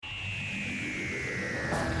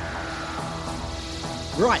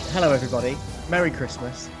Right, hello everybody. Merry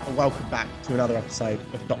Christmas and welcome back to another episode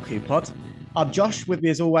of Doc Who Pod. I'm Josh. With me,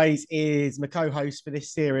 as always, is my co-host for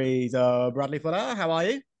this series, Bradley Fuller. How are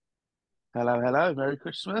you? Hello, hello. Merry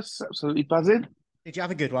Christmas. Absolutely buzzing. Did you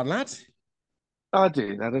have a good one, lad? I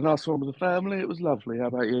did. Had a nice one with the family. It was lovely. How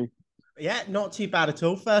about you? Yeah, not too bad at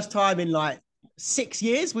all. First time in like 6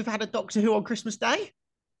 years we've had a Doctor Who on Christmas Day.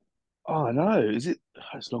 Oh, I know. Is it?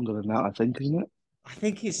 It's longer than that, I think, isn't it? I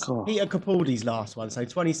think it's God. Peter Capaldi's last one, so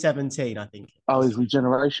 2017, I think it Oh, was. it's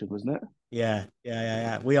Regeneration, wasn't it? Yeah.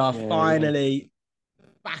 We are Yeah, yeah. finally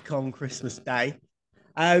back on Christmas Day.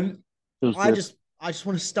 Um, Feels I good. just I just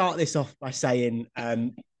want to start this off by saying,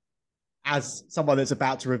 as someone that's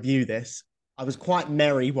about to review this, I was quite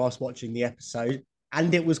merry whilst watching the episode,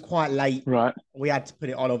 and it was quite late. Right. We had to put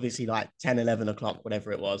it on, obviously, like 10, 11 o'clock,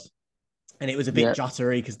 whatever it was. And it was a bit Yeah.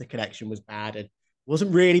 juddery because the connection was bad and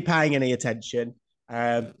wasn't really paying any attention.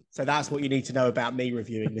 So that's what you need to know about me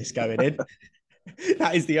reviewing this going in.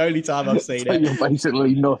 That is the only time I've seen So it. you're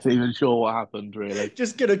basically not even sure what happened, really.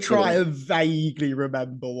 Just going to try Yeah. and vaguely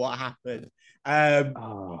remember what happened. Um,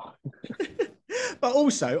 Oh, but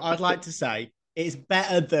also, I'd like to say it's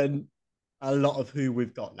better than a lot of who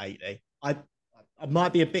we've got lately. I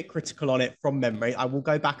might be a bit critical on it from memory. I will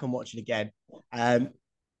go back and watch it again. Um,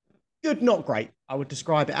 Good, not great. I would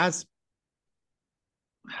describe it as.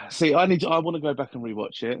 see, I want to go back and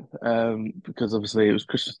rewatch it because obviously it was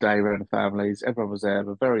Christmas Day around the families. Everyone was there,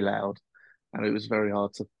 but very loud, and it was very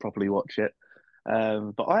hard to properly watch it.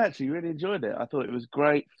 But I actually really enjoyed it. I thought it was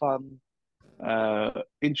great fun.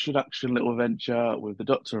 Introduction little adventure with the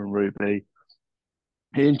Doctor and Ruby.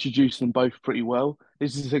 He introduced them both pretty well.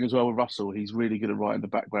 This is the thing as well with Russell. He's really good at writing the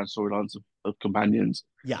background storylines of companions.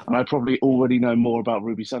 Yeah, And I probably already know more about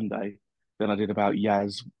Ruby Sunday than I did about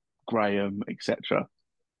Yaz, Graham, etc.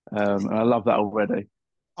 And I love that already.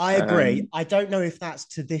 I agree. Um, I don't know if that's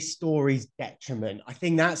to this story's detriment. I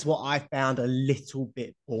think that's what I found a little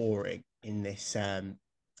bit boring in this what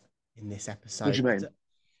do episode. you mean?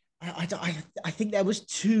 I think there was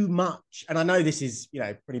too much, and I know this is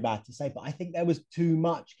pretty bad to say, but I think there was too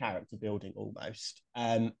much character building almost.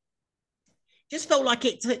 Just felt like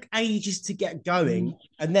it took ages to get going,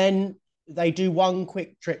 and then they do one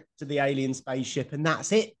quick trip to the alien spaceship, and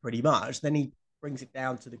that's it pretty much. Then he brings it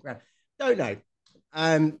down to the ground. Don't know.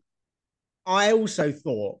 Um, I also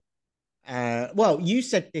thought. Well, you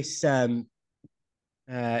said this the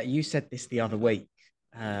other week.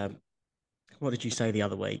 Um, what did you say the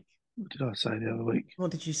other week? What did I say the other week?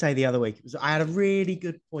 What did you say the other week? It was I had a really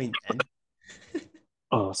good point then,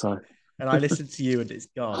 Oh, sorry. and I listened to you, and it's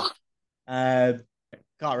gone. Um,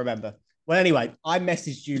 can't remember. Well, anyway, I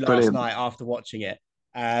messaged you last Brilliant. night after watching it,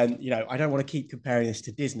 and I don't want to keep comparing this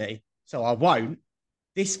to Disney, so I won't.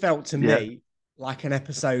 This felt to Yeah. me like an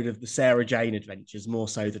episode of the Sarah Jane Adventures, more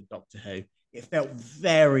so than Doctor Who. It felt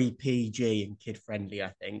very PG and kid friendly,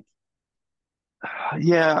 I think.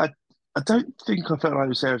 Yeah, I don't think I felt like it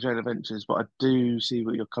was Sarah Jane Adventures, but I do see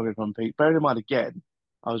what you're coming from, Pete. Bearing in mind, again,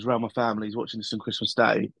 I was around my families watching this on Christmas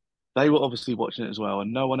Day. They were obviously watching it as well,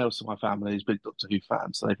 and no one else in my family is big Doctor Who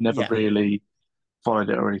fans, so they've never Yeah, really followed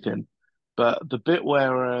it or anything. But the bit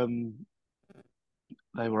where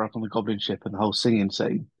they were up on the Goblin ship and the whole singing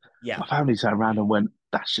scene, yeah, my family turned around and went,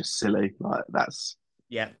 "That's just silly." Like that's,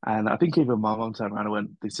 yeah. and I think even my mum turned around and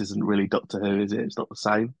went, "This isn't really Doctor Who, is it? It's not the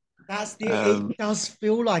same." It Um, does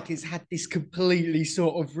feel like it's had this completely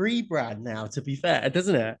sort of rebrand now, to be fair,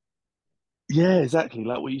 doesn't it? Yeah, exactly.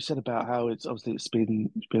 Like what you said about how it's been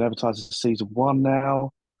advertised as season one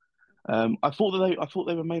now. I thought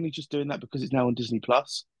they were mainly just doing that because it's now on Disney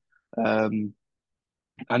Plus. Um,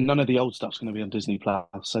 and none of the old stuff's going to be on Disney Plus,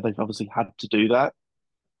 so they've obviously had to do that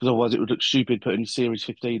because otherwise it would look stupid putting Series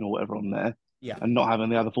 15 or whatever on there Yeah. and not having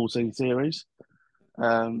the other 14 series.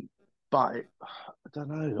 Um, I don't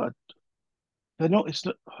know. They're not. It's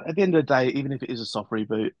not, at the end of the day, even if it is a soft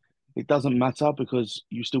reboot, it doesn't matter because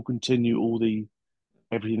you still continue all the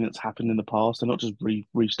everything that's happened in the past and not just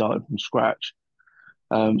restarting from scratch.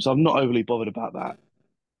 So I'm not overly bothered about that.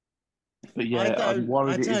 But yeah, I'm I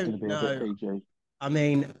worried it is going don't to be a bit know. PG. I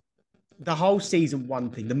mean, the whole season one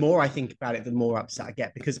thing, the more I think about it, the more upset I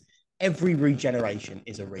get because every regeneration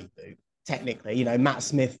is a reboot. Technically, Matt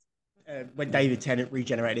Smith, when David Tennant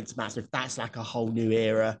regenerated into Matt Smith, that's like a whole new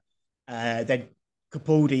era. Then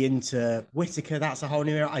Capaldi into Whitaker, that's a whole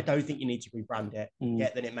new era. I don't think you need to rebrand it. I Mm.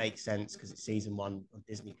 get that it makes sense because it's season one on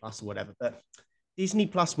Disney Plus or whatever. But Disney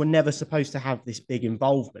Plus were never supposed to have this big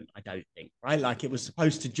involvement, I don't think, right? Like it was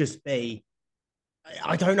supposed to just be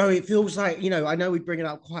I don't know. It feels like, I know we bring it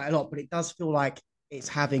up quite a lot, but it does feel like it's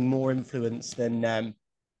having more influence than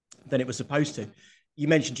it was supposed to. you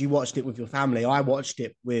mentioned you watched it with your family. I watched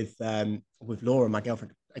it with Laura, my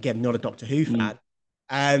girlfriend. Again, not a Doctor Who Mm.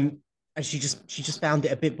 fan, and she just found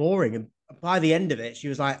it a bit boring. And by the end of it, she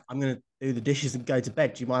was like, "I'm going to do the dishes and go to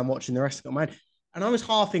bed. Do you mind watching the rest of it on mine?" And I was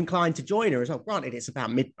half inclined to join her as well. Granted, it's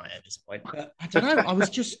about midnight at this point, but I don't know. I was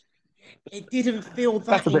just, it didn't feel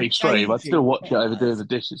That's that a bit extreme. I'd still engaging watch it over doing first. the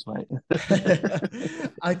dishes, mate.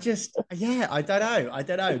 Yeah, I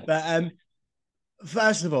don't know. But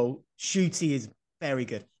first of all, Shooty is very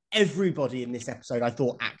good. Everybody in this episode, I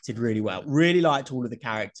thought, acted really well. Really liked all of the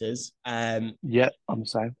characters. Yeah, I'm the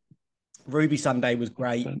same. Ruby Sunday was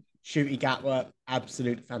great. 100%. Shooty Gatwa,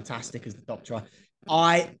 absolute fantastic as the Doctor.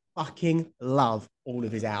 I fucking love all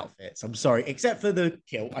of his outfits. I'm sorry, except for the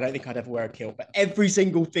kilt. I don't think I'd ever wear a kilt, but every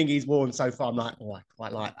single thing he's worn so far, I'm like, oh, I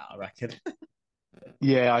quite like that, I reckon.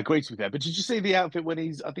 Yeah, I agree with that. But did you see the outfit when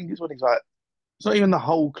I think it's when he's like, it's not even the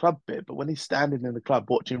whole club bit, but when he's standing in the club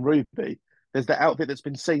watching Ruby, there's the outfit that's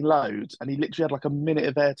been seen loads, and he literally had like a minute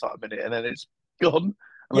of airtime in it, and then it's gone.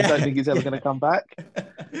 And I don't Yeah, think he's ever yeah. going to come back.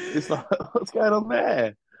 It's like, what's going on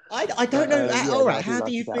there? I don't But know. yeah, All no, right, I do how do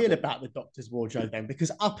like you his feel outfit. about the Doctor's wardrobe then?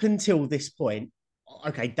 Because up until this point,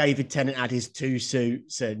 okay, David Tennant had his two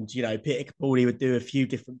suits, and Peter Capaldi would do a few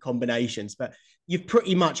different combinations, but you've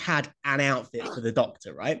pretty much had an outfit for the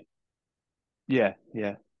Doctor, right? Yeah,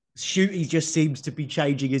 yeah. Shooty just seems to be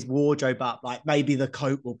changing his wardrobe up. Like maybe the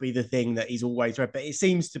coat will be the thing that he's always read, but it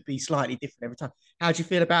seems to be slightly different every time. How do you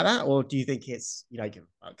feel about that, or do you think it's you don't give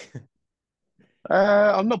a fuck?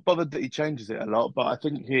 I'm not bothered that he changes it a lot, but I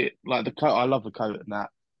think like the coat, I love the coat and that.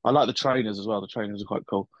 I like the trainers as well. The trainers are quite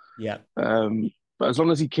cool. Yeah, Um, but as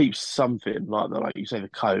long as he keeps something like you say, the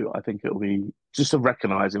coat, I think it'll be just to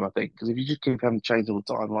recognise him. I think because if you just keep having to change all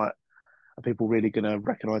the time, like are people really going to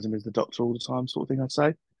recognise him as the Doctor all the time, sort of thing? I'd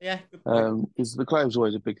say. yeah, good point. Because the clothes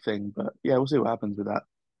always a big thing, but yeah, we'll see what happens with that.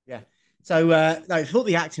 Yeah. So no, I thought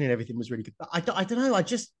the acting and everything was really good, but I don't know.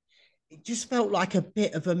 It just felt like a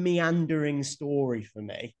bit of a meandering story for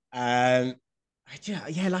me. Yeah,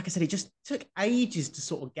 like I said, it just took ages to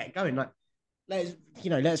sort of get going. Like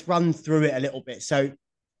let's run through it a little bit. So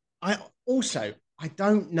I also I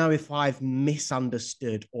don't know if I've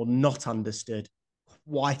misunderstood or not understood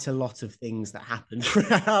quite a lot of things that happened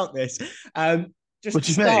throughout this. Just What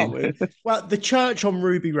to do you start mean? with, well, the church on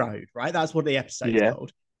Ruby Road, right? That's what the episode's Yeah,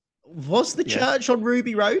 called. Was the yeah, church on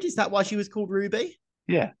Ruby Road? Is that why she was called Ruby?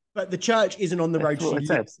 yeah. But the church isn't on the That's road what she I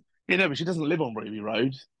said. lives in. Yeah, no, but she doesn't live on Ruby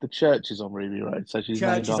Road. The church is on Ruby Road, so she's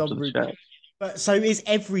Church named is after on the Ruby. church. But so is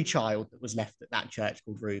every child that was left at that church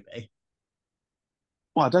called Ruby?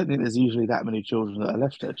 Well, I don't think there's usually that many children that are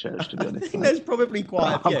left at church, to be I honest, think mate. there's probably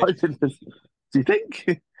quite a I'm few. hoping there's. Do you think?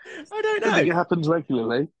 I I don't don't think know. it happens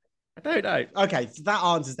regularly. I don't know. Okay, so that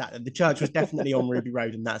answers that. Then the church was definitely on Ruby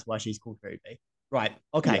Road, and that's why she's called Ruby. Right.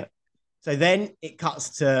 Yeah. Okay. So then it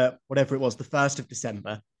cuts to whatever it was, the 1st of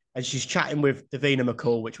December, and she's chatting with Davina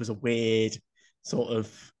McCall, which was a weird sort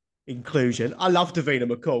of inclusion. I love Davina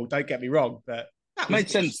McCall, don't get me wrong, but that was a Made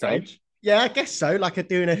bit sense, though, strange. Yeah, I guess so. Like a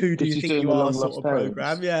doing a Who Do because You she's Think doing You the Are long sort lost of program.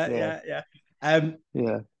 parents. Yeah, Yeah, yeah, yeah. Um,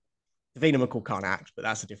 yeah. Davina McCall can't act, but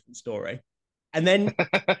that's a different story. And then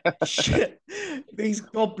these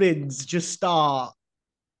goblins just start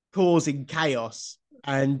causing chaos.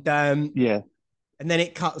 Yeah. And then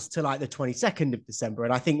it cuts to like the 22nd of December.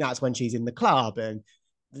 And I think that's when she's in the club and,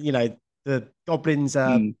 the goblins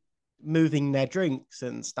are Mm, moving their drinks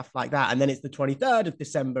and stuff like that. And then it's the 23rd of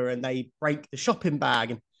December and they break the shopping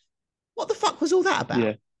bag. And what the fuck was all that about?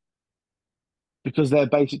 yeah. Because they're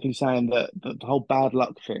basically saying that the whole bad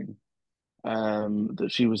luck thing that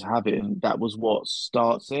she was having, that was what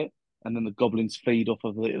starts it. And then the goblins feed off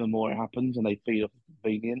of it the more it happens, and they feed off of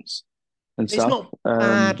convenience and It's stuff. not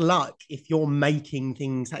bad luck if you're making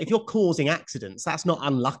things, if you're causing accidents, that's not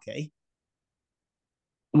unlucky.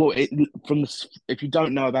 Well, if you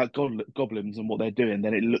don't know about goblins and what they're doing,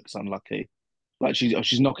 then it looks unlucky. Like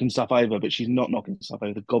she's knocking stuff over, but she's not knocking stuff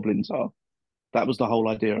over. The goblins are. That was the whole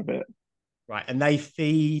idea of it, Right. And they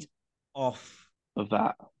feed off. of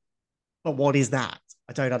that. But what is that?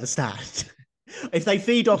 I don't understand. If they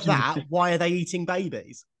feed off What do you that, mean? why are they eating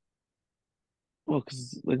babies? Well,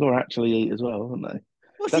 because they've got to actually eat as well, haven't they?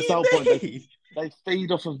 What do That's the you whole point. mean? They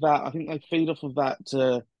feed off of that. I think they feed off of that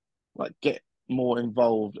to like get more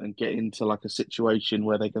involved and get into like a situation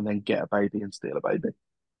where they can then get a baby and steal a baby. I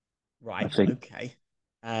Right. think. Okay.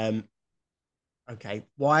 Um, okay.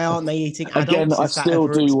 Why aren't they eating Again, adults? I Is that still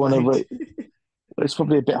ever do want to. explained? It's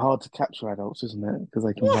probably a bit hard to capture adults, isn't it? Because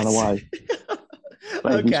they can run What? away.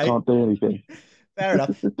 Babies Okay. can't do anything. Fair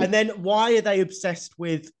enough. And then why are they obsessed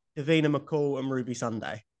with Davina McCall and Ruby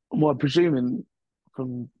Sunday? Well, I'm presuming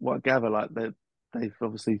from what I gather, like they've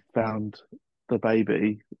obviously found the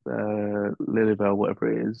baby, Lilybell,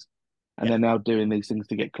 whatever it is, and Yeah, they're now doing these things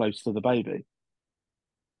to get close to the baby.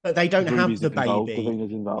 but they don't Because have Ruby's the involved, baby.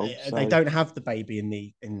 Davina's involved. They So don't have the baby in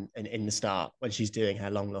the start when she's doing her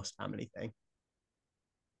long lost family thing.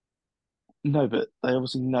 no, but they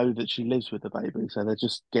obviously know that she lives with the baby, so they're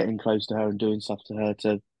just getting close to her and doing stuff to her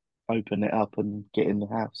to open it up and get in the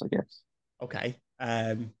house, I guess. Okay.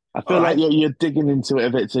 I All feel like right. you're digging into it a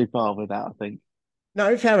bit too far with that, I think.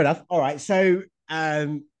 No, fair enough. All right. So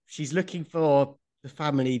she's looking for the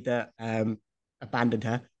family that abandoned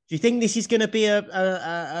her. Do you think this is going to be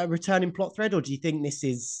a returning plot thread, or do you think this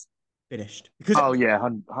is finished? Because Oh yeah,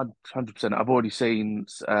 100%. I've already seen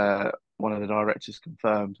one of the directors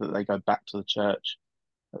confirmed that they go back to the church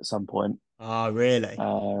at some point. oh, really?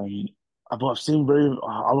 Um, I've seen room.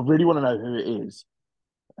 I really want to know who it is.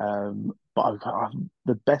 But I've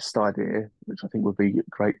the best idea, which I think would be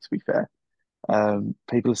great to be fair.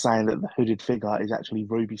 People are saying that the hooded figure is actually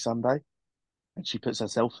Ruby Sunday, and she puts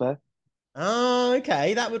herself there. Oh,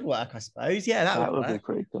 okay, that would work, I suppose. Yeah, that would That would be work.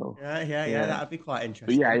 pretty cool. Yeah, Yeah, that would be quite but yeah,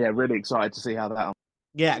 interesting. yeah, really excited to see how that.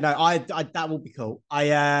 Yeah, no, I that will be cool.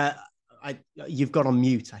 You've gone on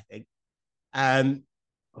mute, I think. Um,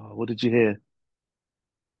 Oh, what did you hear?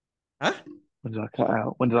 huh? When did I cut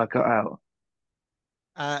out? When did I cut out?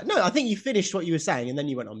 No, I think you finished what you were saying and then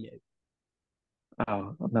you went on mute.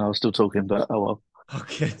 Oh no, I was still talking, but oh well. Oh,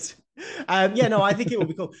 good. Yeah, no, I think it will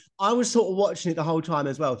be cool. I was sort of watching it the whole time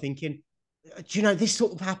as well, thinking, do you know, this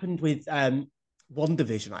sort of happened with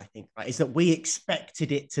WandaVision, I think, right? Is that we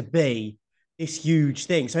expected it to be this huge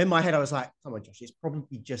thing. So in my head, I was like, come on, Josh, it's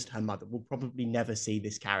probably just her mother. We'll probably never see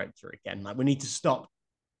this character again. Like, we need to stop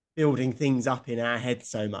building things up in our head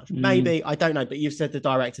so much. Mm, Maybe, I don't know, but you've said the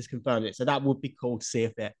director's confirmed it. So that would be cool to see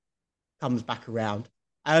if it comes back around.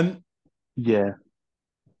 Um, yeah.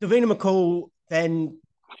 Davina McCall then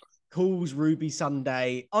calls Ruby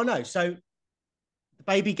Sunday. Oh no, so the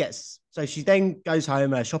baby gets so she then goes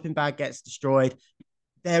home, her shopping bag gets destroyed.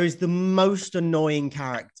 There is the most annoying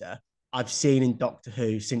character I've seen in Doctor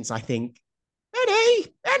Who since I think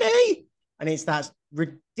Benny, and it's that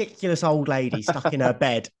ridiculous old lady stuck in her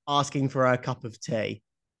bed asking for her cup of tea.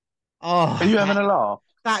 Are Oh, you having that a laugh?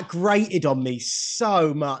 that grated on me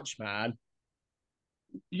so much, man.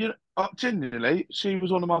 You genuinely, she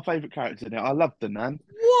was one of my favourite characters in it. I loved the Nan.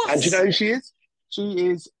 And do you know What? who she is? She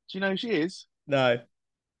is. Do you know who she is? No,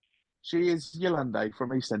 She is Yolande from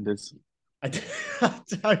EastEnders. I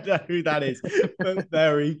don't know who that is, but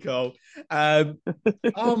very cool. Um,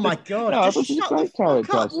 oh my god, No, I just thought she was a shut the great fuck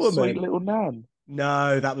character. up, She's a sweet woman. little Nan.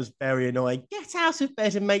 No, that was very annoying. Get out of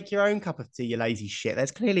bed and make your own cup of tea, you lazy shit.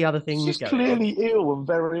 There's clearly other things She's going on. clearly ill and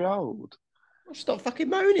very old. Well, stop fucking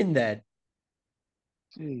moaning then.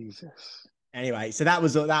 Jesus. Anyway, so that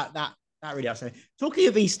was that really upset me. Talking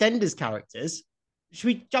of EastEnders characters, should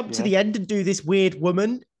we jump to Yeah. the end and do this weird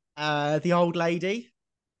woman, the old lady,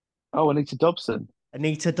 Oh, Anita Dobson.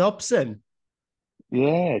 Anita Dobson?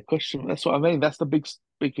 Yeah, question. That's what I mean. That's the big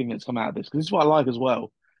thing that's come out of this. Because this is what I like as well.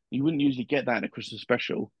 You wouldn't usually get that in a Christmas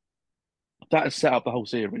special. That has set up the whole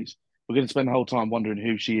series. We're going to spend the whole time wondering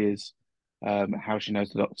who she is, how she knows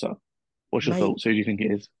the Doctor. What's your Mate, thoughts? Who do you think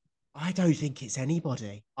it is? I don't think it's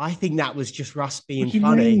anybody. I think that was just Russ What being do you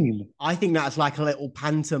funny. mean? I think that's like a little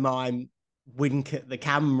pantomime wink at the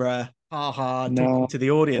camera, ha ha, talking No. to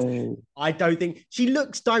the audience. I don't think she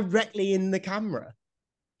looks directly in the camera.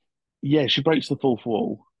 Yeah, she breaks the fourth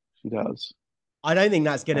wall. She does. I don't think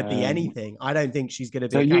that's going to be Um, anything. I don't think she's going to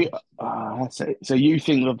be so a you, character. that's it. So you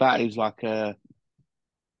think that that is like a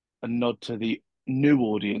nod to the new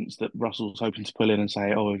audience that Russell's hoping to pull in and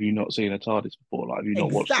say, "Oh, have you not seen a TARDIS before? Like, have you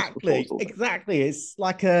not watched this before?" Exactly, exactly. It's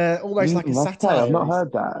like a almost like a Okay, I've satire. not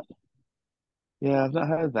heard that. Yeah, I've not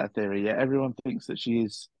heard that theory yet. Everyone thinks that she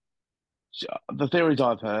is. The theories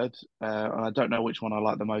I've heard, and I don't know which one I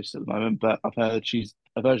like the most at the moment, but I've heard she's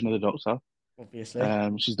a version of the Doctor.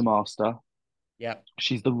 Obviously. She's the Master. Yeah,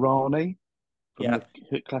 She's the Rani from yeah. the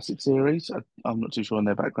Hit Classic series. I'm not too sure on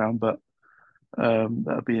their background, but that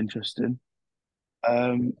would be interesting.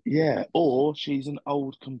 Yeah, or she's an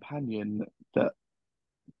old companion that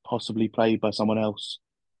possibly played by someone else,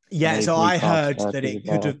 and Yeah, they've so I recast heard her that to it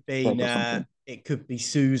could have Ted been or something. it could be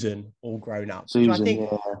Susan all grown up, which I Susan, think,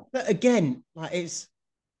 yeah, but again, like it's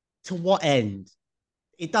to what end?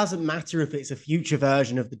 It doesn't matter if it's a future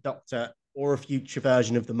version of the Doctor or a future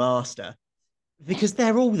version of the Master, because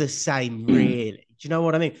they're all the same, really. Do you know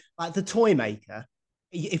what I mean? Like the toy maker,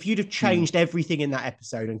 if you'd have Hmm. changed everything in that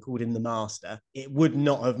episode and called him the Master, it would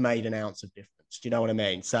not have made an ounce of difference. Do you know what I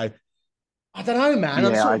mean? So I don't know, man.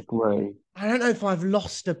 Yeah, I agree. I don't know if I've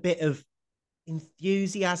lost a bit of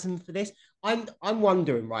enthusiasm for this. I'm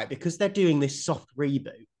wondering, right, because they're doing this soft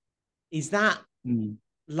reboot, is that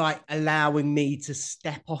like allowing me to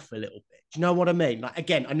step off a little bit? Do you know what I mean? Like,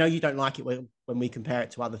 again, I know you don't like it when we compare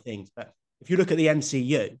it to other things, but if you look at the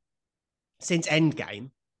MCU, since Endgame,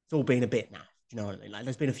 it's all been a bit naff. Do you know what I mean? Like,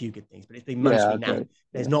 there's been a few good things, but it's been mostly naff.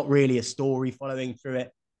 There's not really a story following through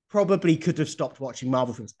it. Probably could have stopped watching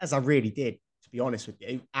Marvel films, as I really did, to be honest with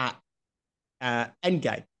you, at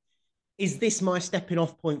Endgame. Is this my stepping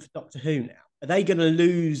off point for Doctor Who now? Are they going to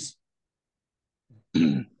lose?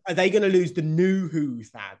 Are they going to lose the new Who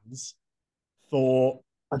fans for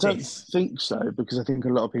I don't this? think so, because I think a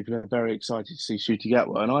lot of people are very excited to see Ncuti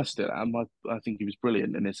Gatwa, and I still am. I think he was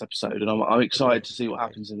brilliant in this episode, and I'm excited to see what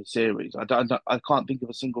happens in the series. I can't think of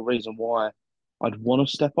a single reason why I'd want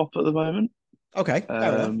to step off at the moment. Okay,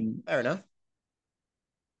 fair enough. Fair enough.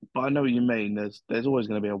 But I know what you mean. There's always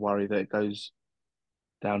going to be a worry that it goes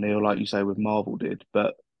downhill, like you say, with Marvel did.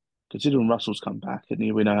 But considering Russell's come back and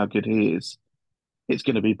we know how good he is, it's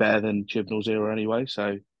going to be better than Chibnall's era anyway.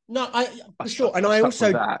 So no, for sure. And I I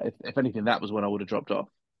also that. If anything, that was when I would have dropped off.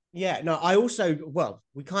 Yeah, no, I also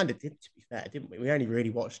we kind of did, to be fair, didn't we? We only really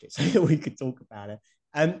watched it so that we could talk about it.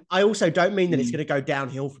 I also don't mean that it's going to go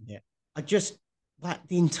downhill from here. I just like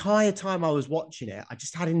the entire time I was watching it, I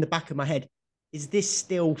just had in the back of my head, is this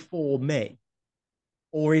still for me?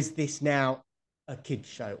 Or is this now a kid's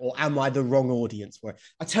show? Or am I the wrong audience for it?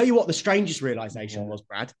 I tell you what, the strangest realization was,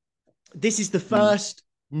 Brad. This is the first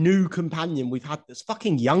new companion we've had that's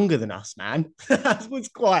fucking younger than us, man. That was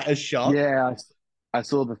quite a shock. Yeah, I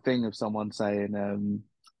saw the thing of someone saying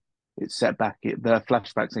it's set back. The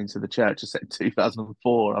flashback scene to the church is set in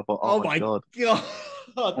 2004. I thought, oh my God,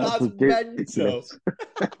 that's mental.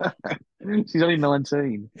 She's only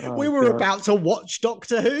 19. Oh, we were about to watch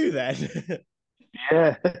Doctor Who then.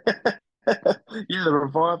 Yeah. Yeah, the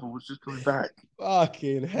revival was just coming back.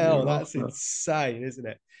 Fucking hell, that's insane, isn't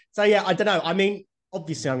it? So yeah, I don't know. I mean,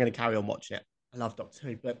 obviously I'm going to carry on watching it. I love Doctor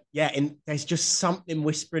Who, but yeah, there's just something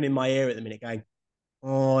whispering in my ear at the minute going,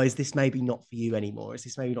 oh, is this maybe not for you anymore? Is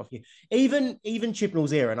this maybe not for you? Even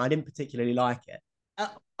Chibnall's era, and I didn't particularly like it.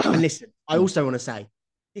 And listen, I also want to say,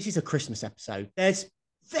 this is a Christmas episode. There's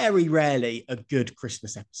very rarely a good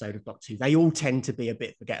Christmas episode of Doctor Who. They all tend to be a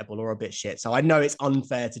bit forgettable or a bit shit. So I know it's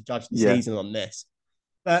unfair to judge the season on this.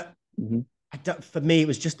 But for me, it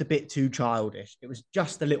was just a bit too childish. It was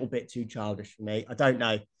just a little bit too childish for me. I don't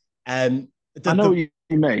know. I know what you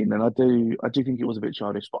mean, and I do think it was a bit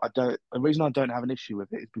childish, but the reason I don't have an issue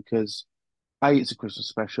with it is because it's a Christmas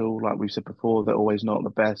special, like we've said before, they're always not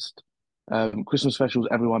the best. Christmas specials,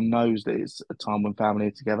 everyone knows that it's a time when family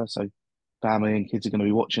are together, so family and kids are going to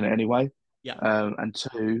be watching it anyway. Yeah. And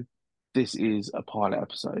two, this is a pilot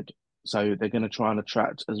episode, so they're going to try and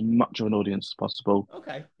attract as much of an audience as possible.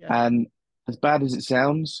 Okay. Yeah. And as bad as it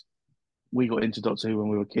sounds, we got into Doctor Who when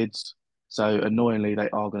we were kids. So annoyingly, they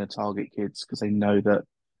are going to target kids because they know that.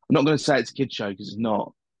 I'm not going to say it's a kid show because it's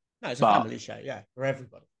not. No, it's a family show, yeah, for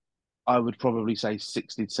everybody. I would probably say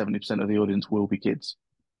 60 to 70% of the audience will be kids.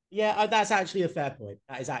 Yeah, that's actually a fair point.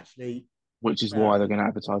 That is actually, which is why they're going to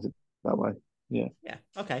advertise it that way. Yeah. Yeah.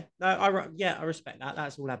 Okay. No, I respect that.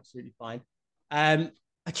 That's all absolutely fine. I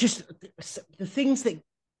just the things that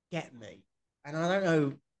get me, and I don't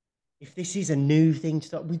know if this is a new thing to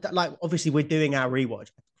start. Like obviously we're doing our rewatch,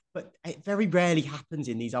 but it very rarely happens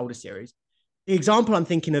in these older series. The example I'm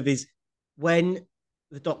thinking of is when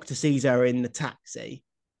the Doctor sees her in the taxi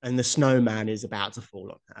and the snowman is about to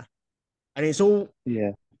fall on her, and it's all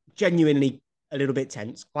genuinely a little bit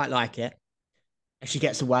tense. Quite like it. As she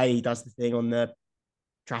gets away, he does the thing on the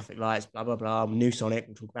traffic lights, blah blah blah. New Sonic.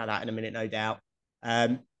 We'll talk about that in a minute, no doubt.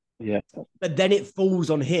 But then it falls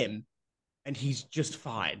on him, and he's just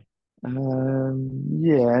fine.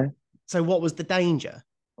 Yeah. So what was the danger?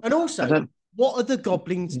 And also, what are the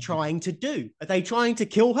goblins trying to do? Are they trying to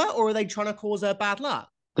kill her, or are they trying to cause her bad luck?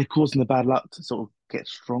 They're causing the bad luck to sort of get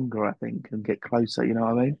stronger, I think, and get closer. You know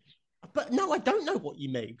what I mean? But no, I don't know what you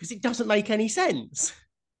mean because it doesn't make any sense.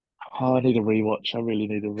 Oh, I need a rewatch. I really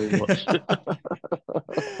need a rewatch.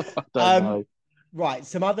 I don't know. Right.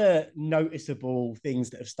 Some other noticeable things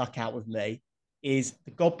that have stuck out with me is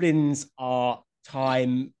the goblins are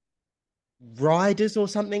time riders or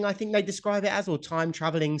something. I think they describe it as, or time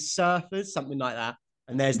traveling surfers, something like that.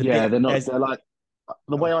 And there's the they're not. They're like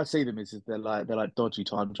the way I see them is they're like dodgy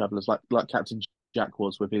time travelers, like Captain Jack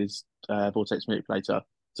was with his vortex manipulator.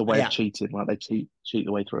 It's a way of cheating. Like they cheat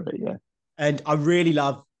the way through it. Yeah. And I really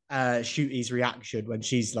love Shooty's reaction when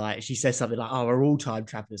she says something like, "Oh, we're all time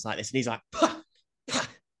travelers like this," and he's like,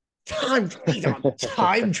 "These aren't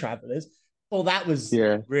time travelers." Well, that was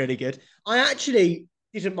really good. I actually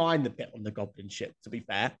didn't mind the bit on the goblin ship, to be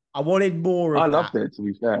fair. I wanted more I of that. loved it, to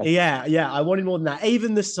be fair. Yeah, I wanted more than that.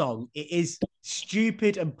 Even the song, it is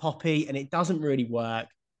stupid and poppy, and it doesn't really work.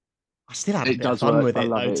 I still had a It bit of does fun work. with I it,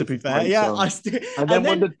 love though, it. to It's be a fair. great Yeah, song. And and then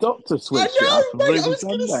when then the Doctor I switched it up know, for mate. I Ruby was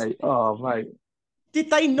gonna. Sunday, oh mate, Did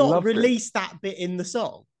they not loved it. release that bit in the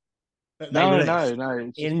song that they No, no, released? no.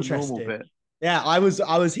 It's just the normal Interesting. bit. Yeah, I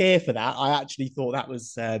was here for that. I actually thought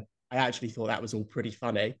that was all pretty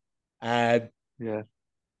funny. Um, Yeah,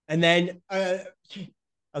 and then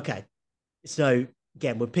okay, so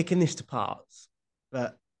again, we're picking this to parts,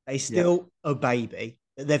 but they yeah, still a baby.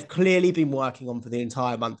 They've clearly been working on for the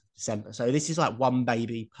entire month of December. So this is like one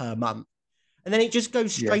baby per month. And then it just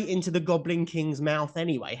goes yeah. straight into the Goblin King's mouth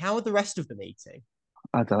anyway. How are the rest of them eating?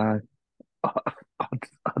 I don't know.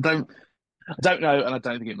 I don't. I don't know, and I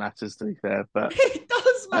don't think it matters, to be fair. But It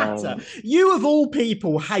does matter. um, You, of all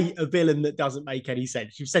people, hate a villain that doesn't make any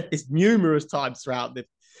sense. You've said this numerous times throughout the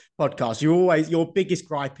podcast. Your biggest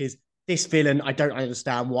gripe is this villain. I don't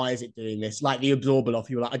understand. Why is it doing this? Like the Absorbaloff,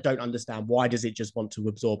 you were like, I don't understand. Why does it just want to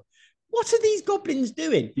absorb? What are these goblins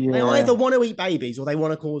doing? They yeah, either want to eat babies or they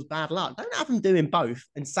want to cause bad luck. Don't have them doing both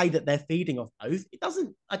and say that they're feeding off both. It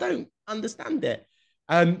doesn't. I don't understand it.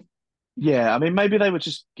 Um, yeah. I mean, maybe they were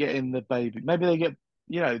just getting the baby. Maybe they get.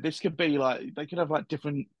 This could be like they could have like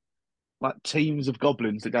different like teams of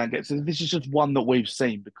goblins that go and get. So this is just one that we've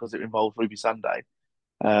seen because it involves Ruby Sunday.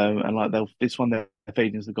 And like this one they're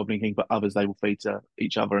feeding as the Goblin King, but others they will feed to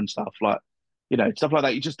each other and stuff like, stuff like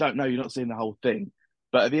that. You just don't know. You're not seeing the whole thing.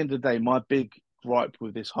 But at the end of the day, my big gripe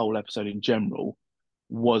with this whole episode in general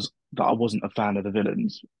was that I wasn't a fan of the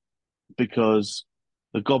villains because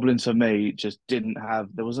the goblins for me just didn't have.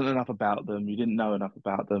 There wasn't enough about them. You didn't know enough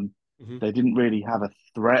about them. mhm. They didn't really have a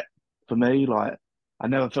threat for me. Like I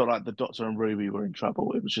never felt like the Doctor and Ruby were in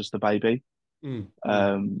trouble. It was just the baby. Mm, mm.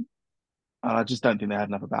 Um, and I just don't think they had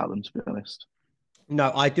enough about them, to be honest.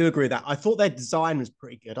 No, I do agree with that. I thought their design was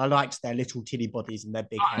pretty good. I liked their little titty bodies and their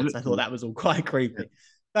big Oh, it heads. I looked thought cool. that was all quite Yeah. creepy.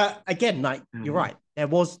 But again, like you're Mhm.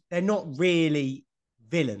 right. They're not really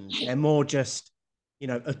villains. They're more just,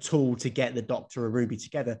 a tool to get the Doctor and Ruby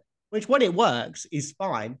together, which when it works is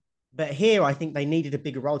fine. But here I think they needed a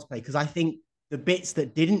bigger role to play because I think the bits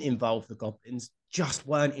that didn't involve the goblins just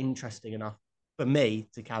weren't interesting enough for me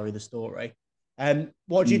to carry the story.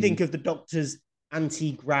 What do you Mm. think of the Doctor's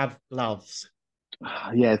anti-grav gloves?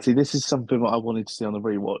 Yeah, see, this is something that I wanted to see on the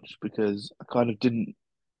rewatch because I kind of didn't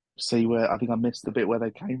see where I think I missed the bit where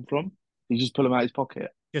they came from. He just pull them out of his pocket.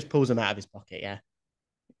 Just pulls them out of his pocket. Yeah,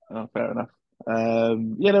 Oh, fair enough.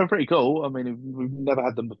 Yeah, they were pretty cool. I mean, we've never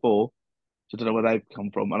had them before, so I don't know where they've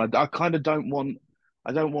come from. And I kind of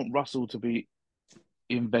I don't want Russell to be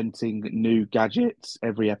inventing new gadgets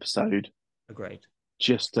every episode agreed,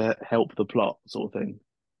 just to help the plot, sort of thing.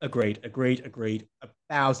 agreed.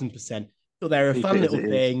 1,000%. Thought they were a Keep fun it as little it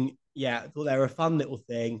is. thing. Yeah, thought they were a fun little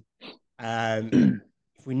thing. Um,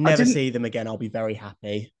 if we I never didn't. see them again, I'll be very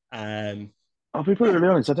happy. I'll be brutally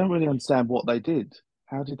honest. I don't really understand what they did.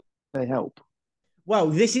 How did they help? Well,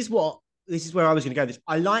 this is where I was going to go. This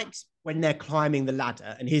I liked when they're climbing the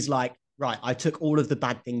ladder, and he's like, "Right, I took all of the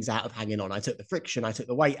bad things out of hanging on. I took the friction, I took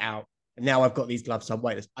the weight out, and now I've got these gloves, so I'm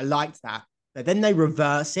weightless." I liked that, but then they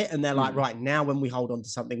reverse it, and they're like, Mm. "Right, now when we hold on to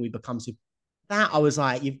something, we become super." That I was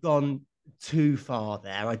like, "You've gone too far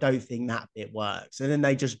there. I don't think that bit works." And then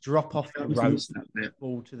they just drop off I the was rope, missed that bit.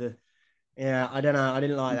 fall to the. Yeah, I don't know. I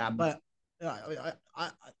didn't like that, Mm. but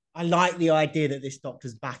I like the idea that this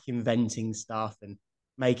doctor's back inventing stuff and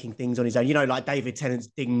making things on his own. Like David Tennant's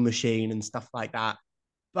ding machine and stuff like that.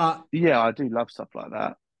 But Yeah, I do love stuff like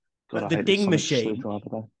that. God, but I the hate this ding sonic machine, screwdriver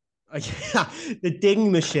though. the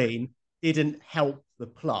ding machine didn't help the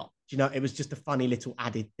plot. It was just a funny little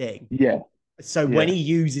added thing. Yeah, So when yeah. he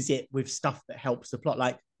uses it with stuff that helps the plot,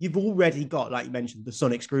 like you've already got, like you mentioned, the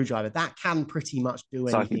sonic screwdriver that can pretty much do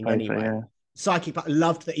Psychic anything paper, anyway. yeah. Psychic, I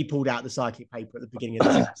loved that he pulled out the psychic paper at the beginning of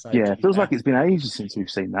this episode. Yeah, To it be feels fair, like it's been ages since we've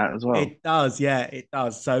seen that as well. it does, yeah, it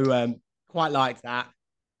does. So quite like that.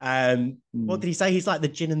 What Mm. did he say? He's like the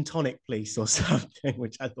gin and tonic police or something,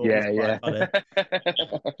 which I thought was Yeah, quite yeah. funny.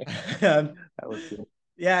 um, That was good.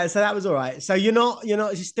 yeah, so that was all right. So you're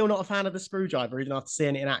still not a fan of the screwdriver, even after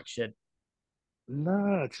seeing it in action.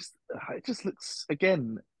 No, it just looks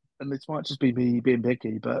again, and this might just be me being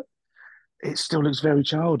picky, but it still looks very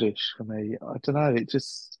childish for me. I don't know.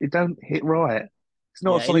 It don't hit right. It's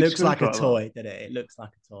not a Yeah, it sonic looks like a screwdriver. toy, doesn't it? It looks like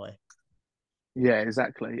a toy. Yeah,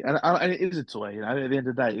 exactly. And it is a toy, At the end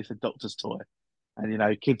of the day, it's a doctor's toy.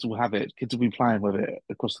 And kids will have it. Kids will be playing with it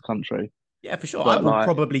across the country. Yeah, for sure. I But will like,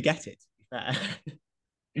 probably get it. To be fair.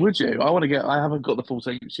 would you? I haven't got the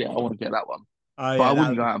 14 inch yet. I want to get that one. But Yeah, I that wouldn't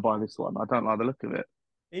would go be. out and buy this one. I don't like the look of it.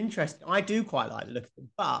 Interesting. I do quite like the look of them,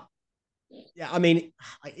 but yeah, I mean,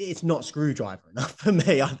 it's not Screwdriver enough for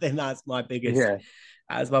me. I think Yeah. that's my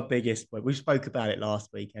biggest point. We spoke about it last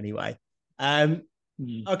week anyway. Um,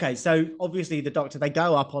 Mm. okay, so obviously the Doctor, they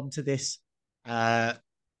go up onto this uh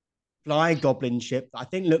flying goblin ship that I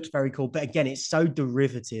think looks very cool, but again, it's so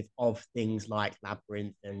derivative of things like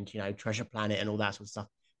Labyrinth and Treasure Planet and all that sort of stuff.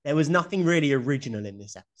 There was nothing really original in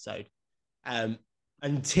this episode um,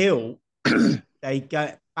 until they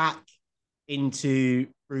get back into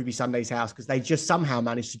Ruby Sunday's house because they just somehow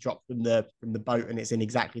managed to drop from the boat and it's in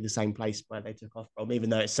exactly the same place where they took off from, even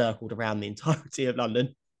though it's circled around the entirety of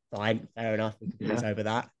London. Fine, fair enough. We can breeze over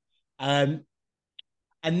that. Um,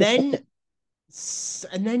 and then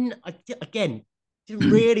again, didn't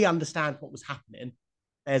really understand what was happening.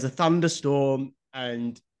 There's a thunderstorm,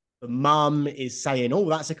 and the mum is saying, "Oh,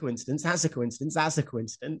 that's a coincidence. That's a coincidence. That's a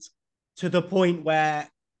coincidence," to the point where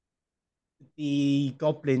the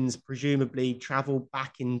goblins presumably travel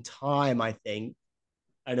back in time, I think,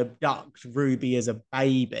 and abduct Ruby as a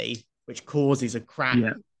baby, which causes a crack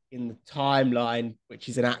in the timeline, which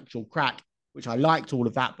is an actual crack, which I liked all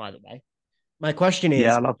of that, by the way. My question is,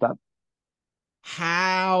 I love that.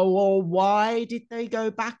 How or why did they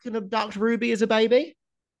go back and abduct Ruby as a baby?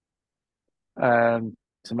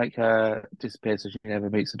 To make her disappear so she never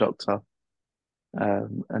meets the Doctor.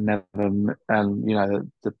 And never, and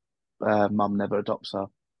the mum never adopts her.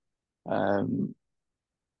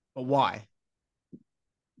 But why?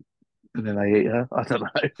 And then they eat her. I don't know.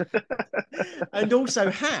 And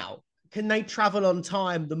also, how can they travel on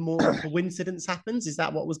time the more a coincidence happens? Is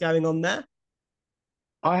that what was going on there?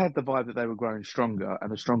 I had the vibe that they were growing stronger,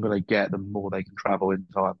 and the stronger they get, the more they can travel in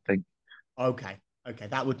time. I think Okay,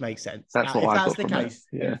 that would make sense. that's what If I that's got the from it. case,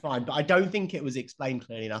 then fine. But I don't think it was explained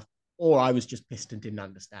clearly enough, or I was just pissed and didn't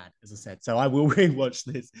understand, as I said. So I will rewatch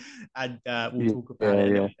this, and we'll talk about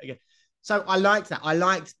it again. So I liked that. I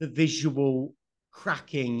liked the visual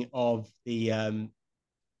cracking of the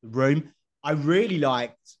room. I really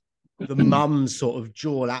liked the mum's sort of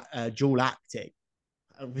dual acting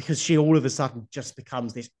because she all of a sudden just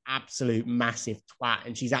becomes this absolute massive twat,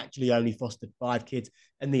 and she's actually only fostered 5 kids,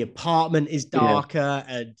 and the apartment is darker,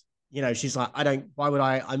 and she's like, I don't. Why would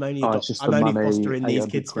I? I'm only fostering these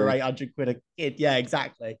kids for 800 quid a kid. Yeah,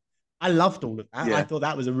 exactly. I loved all of that. I thought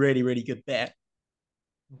that was a really, really good bit.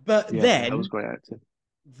 But then that was great acting.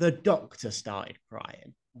 The Doctor started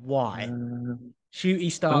crying. Why?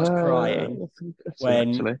 Shooty starts crying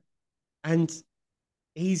and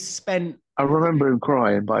he's spent. I remember him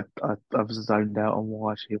crying, but I was zoned out on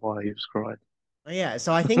why he was crying. Yeah,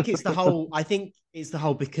 so I think it's the whole. I think it's the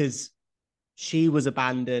whole because she was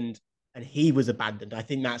abandoned and he was abandoned. I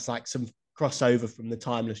think that's like some crossover from the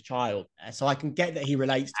Timeless Child there. So I can get that he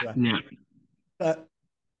relates to her, but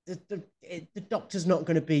the Doctor's not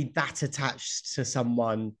going to be that attached to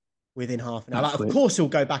someone within half an hour. Like, of course, he'll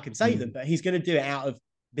go back and save them, but he's going to do it out of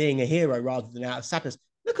being a hero rather than out of sadness.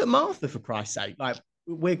 Look at Martha, for Christ's sake. Like,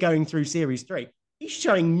 we're going through series 3. He's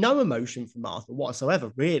showing no emotion for Martha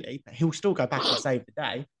whatsoever, really, but he'll still go back and save the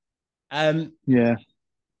day. And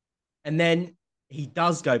then he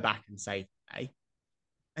does go back and save the day.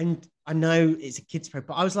 And I know it's a kid's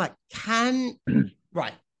program, but I was like,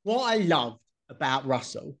 right, what I loved about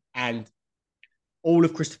Russell and all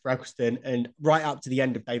of Christopher Eccleston and right up to the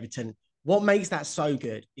end of David Tennant, what makes that so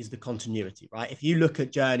good is the continuity, right? If you look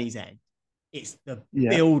at Journey's End, it's the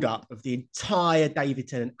build-up of the entire David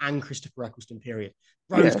Tennant and Christopher Eccleston period.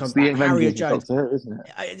 Rose comes back, Harriet Jones. Doctor, isn't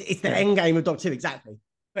it? It's the end game of Doctor Who, exactly.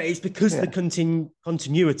 But it's because the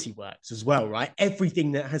continuity works as well, right?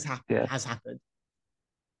 Everything that has happened has happened.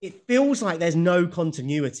 It feels like there's no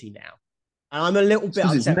continuity now. And I'm a little bit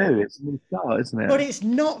upset. It's new. It's a new start, isn't it? But it's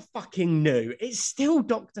not fucking new. It's still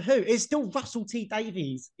Doctor Who. It's still Russell T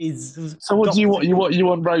Davies. So what do you want? You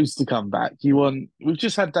want Rose to come back? We've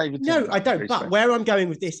just had David. No, I don't. But where I'm going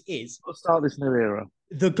with this is, let's start this new era.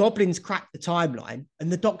 The goblins crack the timeline,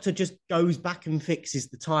 and the Doctor just goes back and fixes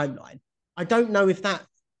the timeline. I don't know if that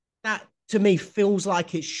to me feels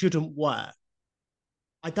like it shouldn't work.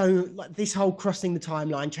 I don't like this whole crossing the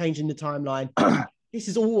timeline, changing the timeline. This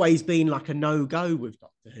has always been like a no-go with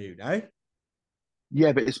Doctor Who, no?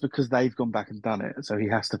 Yeah, but it's because they've gone back and done it, so he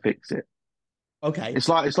has to fix it. Okay. It's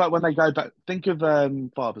like when they go back. Think of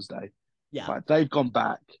Father's Day. Yeah. Right, they've gone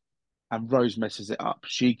back, and Rose messes it up.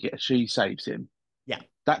 She saves him. Yeah.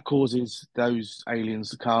 That causes those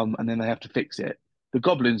aliens to come, and then they have to fix it. The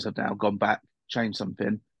goblins have now gone back, changed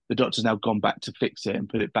something. The Doctor's now gone back to fix it and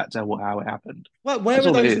put it back to how it happened. Well, where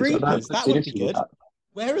are those Reapers? That would be good.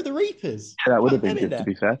 Where are the Reapers? Yeah, that would have been good, to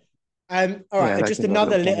be fair. All right, just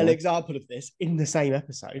another little example of this in the same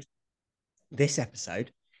episode. This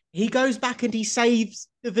episode, He goes back and he saves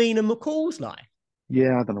Davina McCall's life.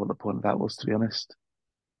 Yeah, I don't know what the point of that was, to be honest.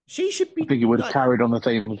 She should I be think it would have like, carried on the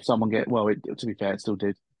theme of someone get, well, to be fair, it still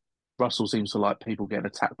did. Russell seems to like people getting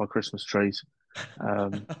attacked by Christmas trees.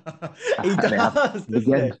 Um, he and it does, happened doesn't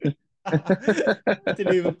again. he? I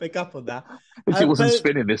didn't even pick up on that. At least it wasn't But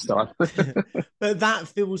spinning this time. but that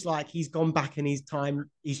feels like he's gone back and he's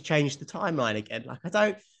changed the timeline again. Like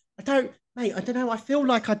mate, I don't know. I feel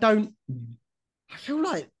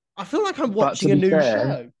like I'm But to watching a be new fair,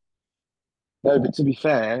 show. no, but to be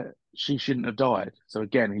fair, she shouldn't have died. So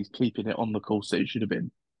again, he's keeping it on the course that it should have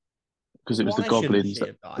been because it was the Why shouldn't goblins she that,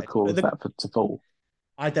 have that died? caused that to fall.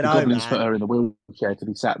 I don't The know, goblins put man. her in the wheelchair to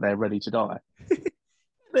be sat there ready to die.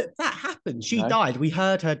 But that happened. You She know? died. We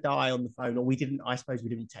heard her die on the phone, or we didn't. I suppose we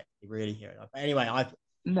didn't technically really hear it. But anyway,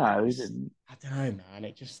 No, he just, didn't. I don't know, man.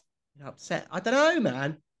 It just upset. I don't know,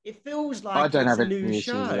 man. It feels I like don't it's have a new any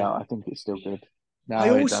issues with that. show. I think it's still good. I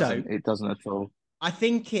No, it also, doesn't. It doesn't at all. I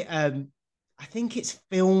think I think it's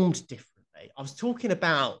filmed differently. I was talking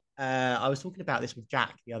about this with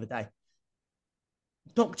Jack the other day.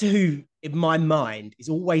 Doctor Who, in my mind, is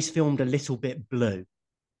always filmed a little bit blue.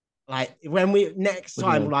 Like when we next What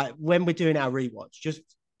do you time, mean? like when we're doing our rewatch,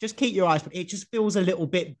 just keep your eyes. But it just feels a little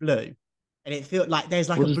bit blue, and it feels like there's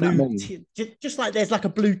like What a does that blue, mean? just like there's like a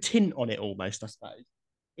blue tint on it almost. I suppose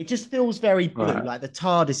it just feels very blue. Right, Like the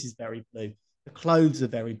TARDIS is very blue, the clothes are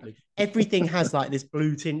very blue. Everything has like this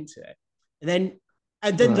blue tint to it, and then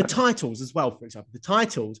the right. titles as well. For example, the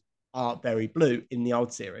titles are very blue in the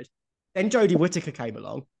old series. Then Jodie Whittaker came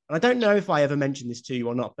along, and I don't know if I ever mentioned this to you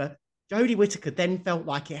or not, but Jodie Whittaker then felt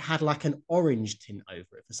like it had like an orange tint over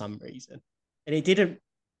it for some reason, and it didn't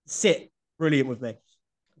sit brilliant with me.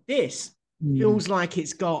 This Hmm. feels like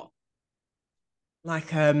it's got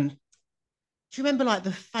like do you remember like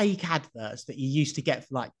the fake adverts that you used to get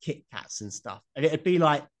for like Kit Kats and stuff? And it'd be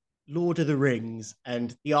like Lord of the Rings,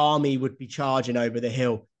 and the army would be charging over the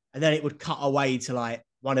hill, and then it would cut away to like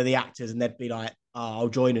one of the actors, and they'd be like, "Oh, I'll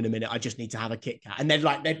join in a minute. I just need to have a Kit Kat," and then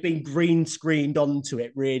like they'd been green screened onto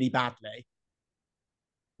it really badly.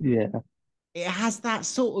 Yeah. It has that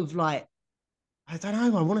sort of like, I don't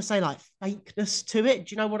know, I want to say like fakeness to it.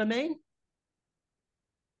 Do you know what I mean?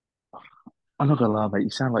 I'm not gonna lie, mate. You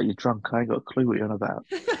sound like you're drunk. I ain't got a clue what you're on about.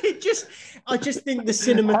 it just I just think the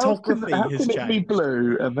How cinematography has can it be changed.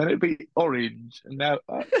 blue and then it be orange and now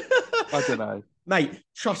I don't know. Mate,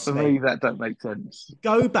 trust For me, me, that don't make sense.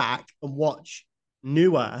 go back and watch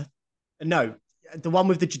New Earth. No, the one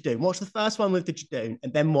with the Jadoon. Watch the first one with the Jadoon,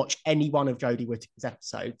 and then watch any one of Jodie Whittaker's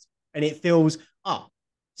episodes. And it feels, oh,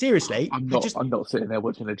 seriously, I'm I not. just, I'm not sitting there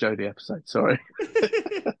watching a Jodie episode. Sorry,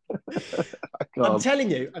 I I'm can't.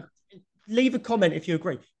 telling you, leave a comment if you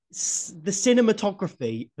agree. The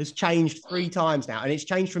cinematography has changed 3 times now, and it's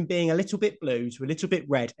changed from being a little bit blue to a little bit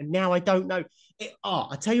red. And now I don't know.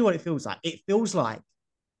 I tell you what it feels like. It feels like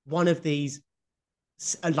one of these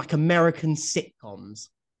like American sitcoms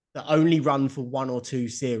that only run for 1 or 2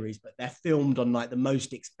 series, but they're filmed on like the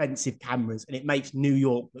most expensive cameras, and it makes New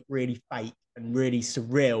York look really fake and really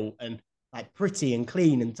surreal and like pretty and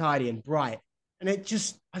clean and tidy and bright. And it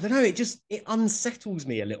just, I don't know, it unsettles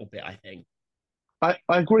me a little bit, I think. I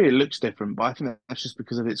agree. It looks different, but I think that's just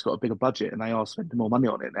because of it's got a bigger budget and they are spending more money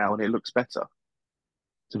on it now, and it looks better.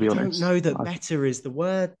 To I be don't honest, know that better is the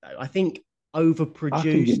word, though. I think I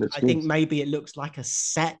think it overproduced. looks I good. think maybe it looks like a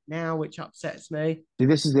set now, which upsets me. See,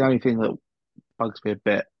 this is the only thing that bugs me a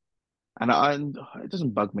bit, and it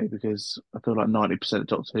doesn't bug me because I feel like 90% of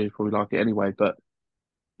Doctor Who probably like it anyway. But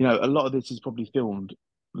a lot of this is probably filmed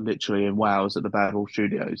literally in Wales at the Bad Wolf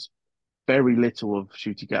Studios. Very little of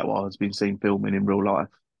Shooty Gatwa has been seen filming in real life,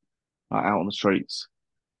 like out on the streets.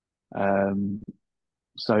 Um,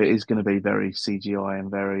 so it is going to be very CGI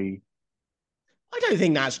and very I don't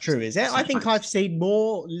think that's true, is it? I set think I've based. seen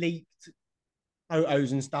more leaked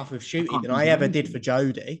photos and stuff of I Shooty can't than think I of ever did for anything.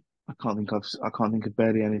 Jodie. I can't think of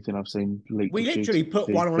barely anything I've seen leaked We of literally put Shooty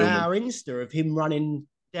one on filming. our Insta of him running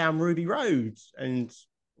down Ruby Road and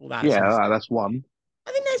all that Yeah, sort of stuff. that's one.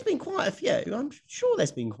 I think there's been quite a few. I'm sure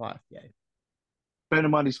there's been quite a few. Bear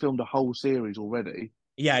in mind he's filmed a whole series already,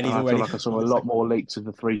 Yeah, and and he's I feel already like I got saw on a the lot second more one. leaks of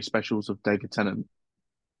the three specials of David Tennant.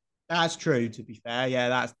 That's true. To be fair,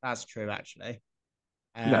 yeah, that's true actually.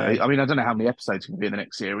 I Um, mean, I don't know how many episodes are going to be in the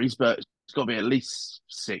next series, but it's got to be at least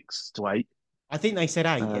 6 to 8. I think they said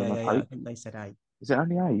 8. Yeah, I yeah, yeah. I hope. think they said 8. Is it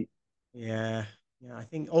only 8? Yeah, yeah. I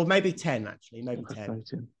think, or maybe 10 actually. So Maybe 10.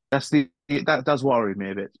 frustrating. That does worry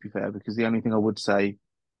me a bit, to be fair, because the only thing I would say,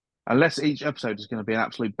 unless each episode is going to be an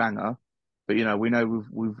absolute banger, but we know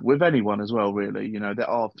with anyone as well, really, there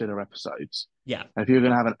are filler episodes. Yeah, And if you're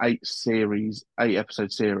going to have an 8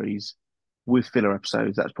 episode series, with filler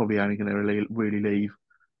episodes, that's probably only going to really leave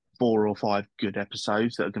 4 or 5 good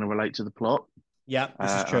episodes that are going to relate to the plot. Yeah,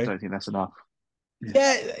 this is And I true. don't think that's enough.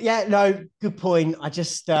 Yeah. Yeah, no, good point. I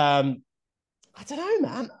don't know,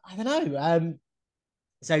 man. I don't know.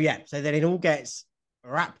 So yeah, so then it all gets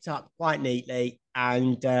wrapped up quite neatly,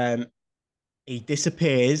 and he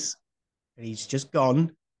disappears, and he's just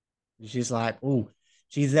gone. And she's like, oh,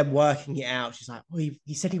 she's then working it out. She's like, oh,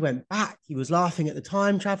 he said he went back. He was laughing at the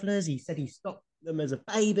time travelers. He said he stopped them as a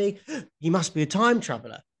baby. He must be a time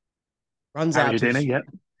traveler. Runs Harry out to Houdini, yeah.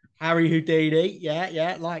 Harry Houdini.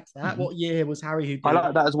 Yeah, likes that. Mm-hmm. What year was Harry I like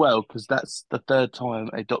Houdini? that as well because that's the third time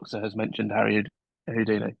a doctor has mentioned Harry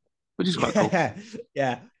Houdini, which is quite cool. Yeah,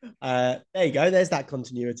 yeah. There you go. There's that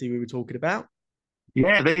continuity we were talking about.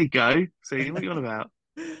 Yeah, there you go. See what you're on about.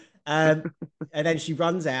 Um, and then she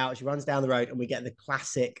runs out. She runs down the road, and we get the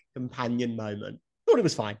classic companion moment. Thought it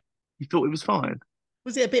was fine. You thought it was fine?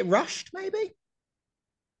 Was it a bit rushed, maybe?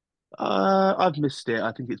 I've missed it.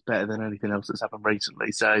 I think it's better than anything else that's happened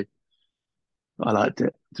recently, so I liked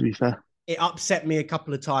it. To be fair, It upset me a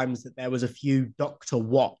couple of times that there was a few Doctor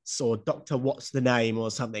Watts or Doctor What's the name or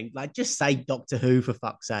something. Like, just say Doctor Who for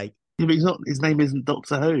fuck's sake. yeah, but he's not. His name isn't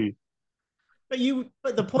Doctor Who.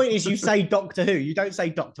 But the point is, you say Doctor Who, you don't say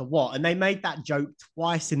Doctor What, and they made that joke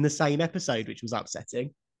twice in the same episode, which was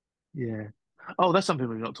upsetting. Yeah. Oh, that's something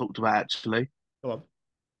we've not talked about actually. Go on.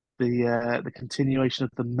 The continuation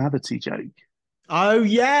of the Mavity joke. Oh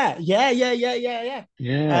yeah. Yeah,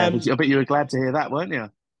 Um, I bet you were glad to hear that, weren't you?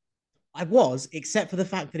 I was, except for the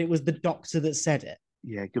fact that it was the Doctor that said it.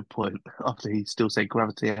 Yeah, good point. After he still said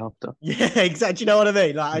gravity after. Yeah, exactly. You know what I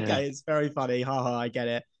mean? Like, Yeah. okay, it's very funny. Ha ha, I get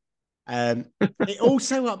it. Um, it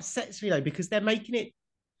also upsets me though because they're making it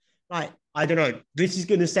like I don't know. This is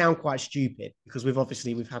going to sound quite stupid because we've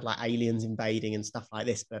had like aliens invading and stuff like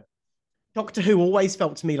this, but Doctor Who always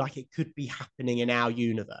felt to me like it could be happening in our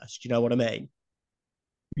universe. Do you know what I mean?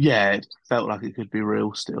 Yeah, it felt like it could be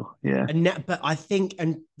real still. Yeah. But I think,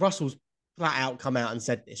 and Russell's flat out come out and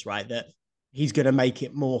said this, right? That he's going to make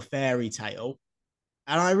it more fairy tale,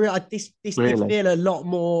 and I realized this did Really. feel a lot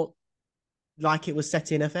more like it was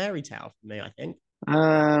set in a fairy tale for me. I think.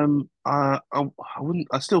 I wouldn't.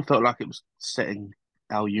 I still felt like it was setting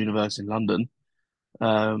our universe in London.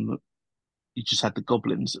 Um, you just had the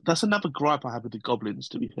goblins. That's another gripe I have with the goblins,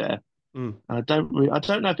 to be fair. Mm. And I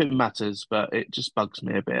don't know if it matters, but it just bugs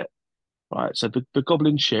me a bit. Right. So the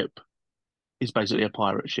goblin ship is basically a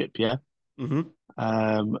pirate ship. Yeah.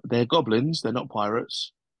 Mm-hmm. They're goblins. They're not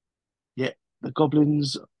pirates. Yet the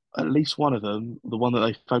goblins, at least one of them, the one that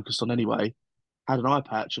they focused on anyway, had an eye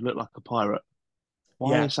patch and looked like a pirate.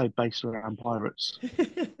 Why are Yeah. they so based around pirates?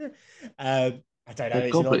 I don't know. They're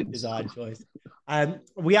It's an odd goblins. design choice.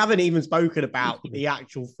 We haven't even spoken about the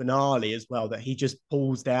actual finale as well. That he just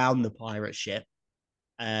pulls down the pirate ship,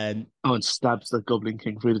 um, Oh, and stabs the Goblin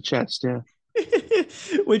King through the chest. Yeah,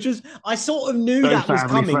 which was I sort of knew very that was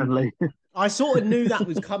family coming. friendly. I sort of knew that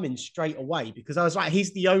was coming straight away because I was like,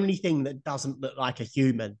 he's the only thing that doesn't look like a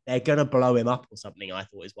human. They're gonna blow him up or something. I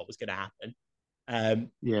thought is what was gonna happen.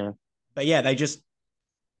 Um, Yeah, but yeah, they just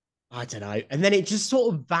I don't know, and then it just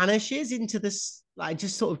sort of vanishes into this, like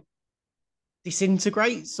just sort of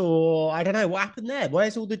disintegrates, or I don't know what happened there.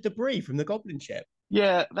 Where's all the debris from the goblin ship?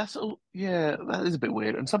 yeah, that's all. Yeah, that is a bit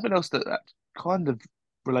weird. And something else that kind of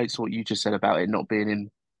relates to what you just said about it not being in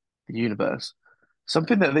the universe.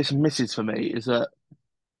 Something that this misses for me is that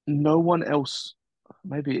no one else,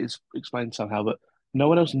 maybe it's explained somehow, but no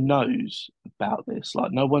one else knows about this.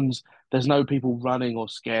 Like, there's no people running or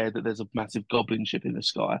scared that there's a massive goblin ship in the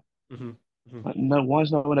sky. Mm-hmm. Mm-hmm. Like, no, why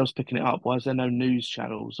is no one else picking it up? Why is there no news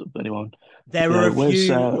channels of anyone? There You were know, a where's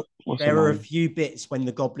few. what's her There were a name? few bits when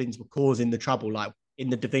the goblins were causing the trouble, like in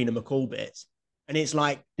the Davina McCall bits, and it's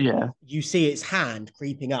like Yeah, you see its hand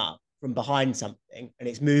creeping up from behind something, and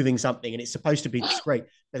it's moving something, and it's supposed to be discreet.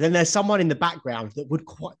 But then there's someone in the background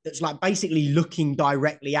that's like basically looking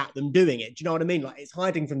directly at them doing it. Do you know what I mean? Like it's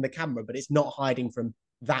hiding from the camera, but it's not hiding from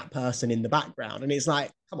that person in the background. And it's like,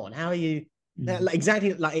 come on, how are you? Mm. Like,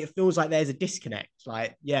 exactly, like it feels like there's a disconnect.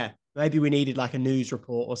 Like, yeah, maybe we needed like a news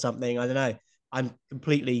report or something. I don't know. I'm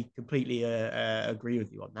completely agree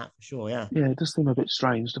with you on that for sure. Yeah. Yeah, it does seem a bit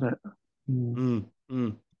strange, doesn't it? Mm. Mm,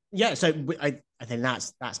 mm. Yeah. So I think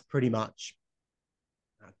that's pretty much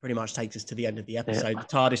takes us to the end of the Yeah. episode. The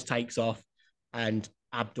TARDIS takes off, and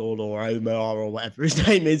Abdul or Omar or whatever his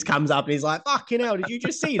name is comes up and he's like, "Fucking hell! Did you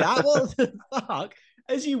just see that? What the fuck?"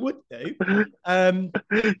 As you would do.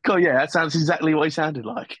 God, yeah, that sounds exactly what he sounded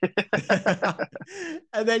like.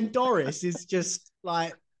 And then Doris is just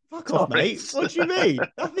like, "Fuck off, mate! Doris. What do you mean?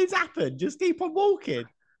 Nothing's happened. Just keep on walking."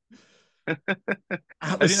 That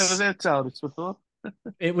Have you ever was seen TARDIS before?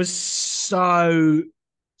 it was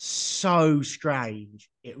so strange.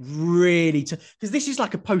 It really because this is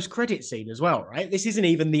like a post-credit scene as well, right? This isn't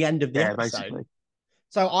even the end of the Yeah, episode. basically.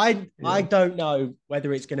 So I Yeah. don't know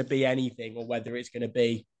whether it's going to be anything or whether it's going to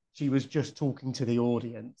be she was just talking to the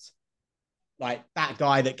audience. Like that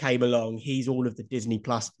guy that came along, he's all of the Disney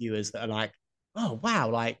Plus viewers that are like, oh wow,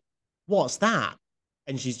 like what's that?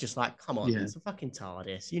 And she's just like, come on, Yeah. it's a fucking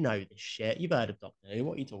TARDIS. You know this shit. You've heard of Doctor Who.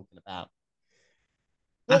 What are you talking about?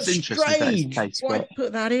 But That's interesting if that is the strange. case, Why but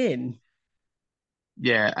put that in?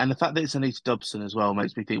 yeah, and the fact that it's Anita Dobson as well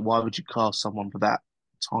makes me think, why would you cast someone for that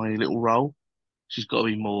tiny little role? She's got to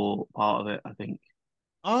be more part of it, I think.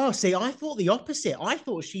 Oh, see, I thought the opposite. I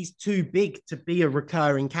thought she's too big to be a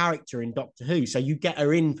recurring character in Doctor Who. So you get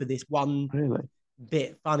her in for this one Really?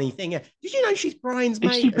 bit funny thing. Yeah. Did you know she's Brian's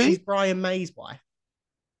Is she mate? She's big? Brian May's wife.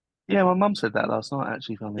 Yeah, my mum said that last night,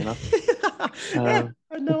 actually, funnily enough. Yeah, Um,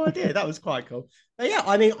 I had no idea. That was quite cool. But yeah,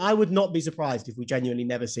 I mean, I would not be surprised if we genuinely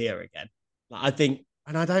never see her again. Like, I think,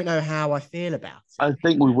 and I don't know how I feel about it. I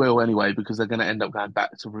think we will anyway, because they're going to end up going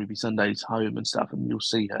back to Ruby Sunday's home and stuff, and you'll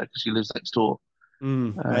see her because she lives next door.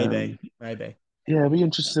 Maybe, Um, maybe. yeah, it'll be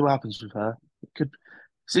interesting to see what happens with her. It could.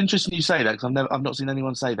 It's interesting you say that because I've not seen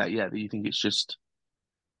anyone say that yet. That you think it's just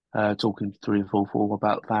talking through the full form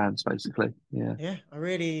about fans, basically. Yeah, Yeah, I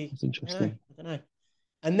really, it's I don't know. interesting. I don't know.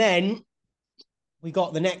 And then we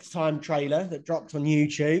got the next time trailer that dropped on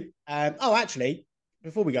YouTube. Oh, actually,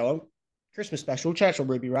 before we go on, Christmas special, Church on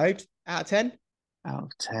Ruby Road, out of 10. Out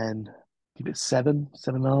of 10, give it 7,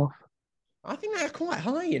 7.5. I think that's quite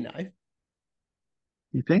high, you know.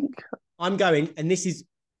 You think? I'm going, and this is,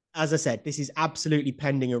 as I said, this is absolutely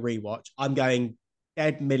pending a rewatch. I'm going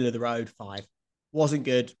dead middle of the road, 5. Wasn't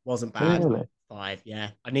good, wasn't bad. Really? 5,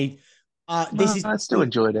 yeah. I need, this No, is I still the,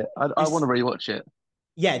 enjoyed it. I want this, to rewatch it.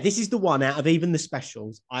 yeah, this is the one out of even the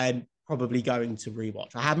specials I'm probably going to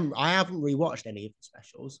rewatch. I haven't rewatched any of the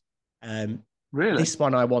specials. Um, Really? this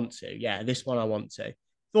one I want to. Yeah, this one I want to.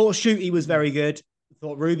 Thought Shooty was very good.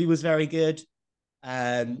 Thought Ruby was very good.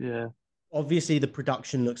 Um, Yeah. obviously the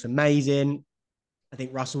production looks amazing. I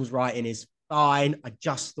think Russell's writing is fine. I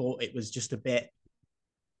just thought it was just a bit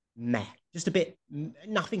meh, just a bit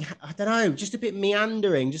nothing. I don't know, just a bit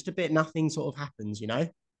meandering, just a bit nothing sort of happens, you know.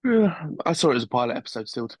 Yeah, I saw it as a pilot episode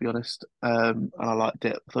still, to be honest. And I liked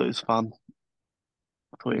it. I thought it was fun.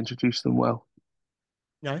 I thought it introduced them well.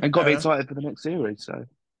 No, And got fair me enough. excited for the next series.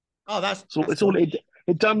 Oh, that's So that's it's all cool.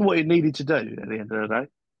 it done what it needed to do at the end of the day.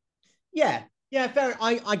 Yeah, yeah, fair.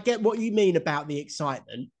 I get what you mean about the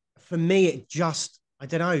excitement. For me, it just I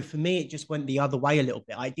don't know. For me, it just went the other way a little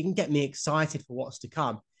bit. I didn't get me excited for what's to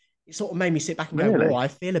come. It sort of made me sit back and go, "Whoa!" Really? I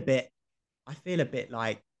feel a bit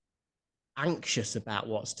like anxious about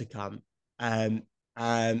what's to come. Um, We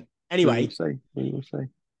will anyway, see. We will see.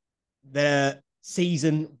 the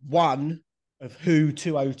season 1 of Who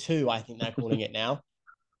 202, I think they're calling it now.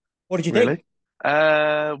 What did you think?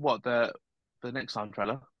 Really? What the next time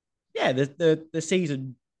trailer? Yeah, the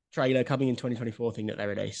season trailer coming in 2024 thing that they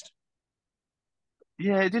released.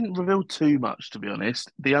 Yeah, it didn't reveal too much, to be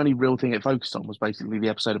honest. The only real thing it focused on was basically the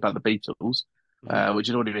episode about the Beatles, Mhm. which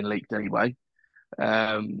had already been leaked anyway.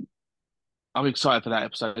 Um, I'm excited for that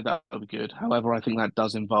episode. That'll be good. However, I think that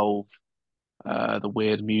does involve the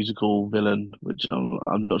weird musical villain, which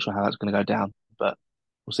I'm not sure how that's going to go down, but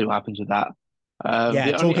we'll see what happens with that. Yeah, The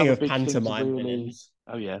only talking other of big thing to pantomime really, villains.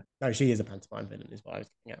 oh yeah, No, she is a pantomime villain, is what I was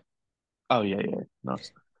getting oh yeah, yeah,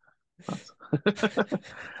 nice, nice.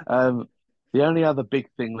 Um, the only other big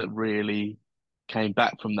thing that really came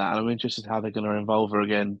back from that, and I'm interested how they're going to involve her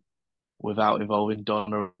again without involving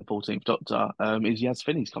Donna and the 14th Doctor, is Yas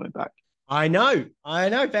Finney's coming back. I know.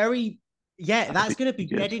 Very, yeah, That'll that's be going to be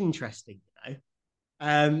good. dead interesting, you know.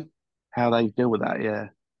 Um, How they deal with that, yeah.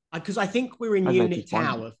 because I think we're in Maybe they Unit just won't.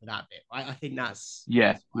 Tower for that bit, right? I think Yeah,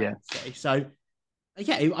 that's what I yeah. would say. So,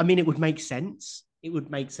 yeah, I mean, it would make sense. It would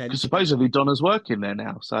make Because sense. supposedly Donna's working there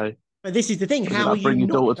now, so But this is the thing: what is it how are like? you Bring your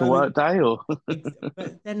not daughter to going? work day, or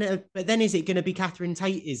But then, is it going to be Catherine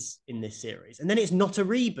Tate is in this series, and then it's not a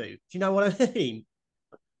reboot? Do you know what I mean?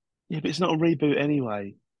 yeah, but it's not a reboot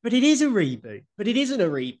anyway. But it is a reboot. But it isn't a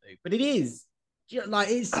reboot. But it is. Like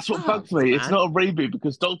it's That's what bugs fucked, me. It's man. not a reboot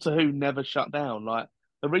because Doctor Who never shut down. Like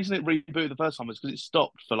the reason it rebooted the first time was because it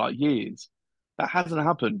stopped for like years. That hasn't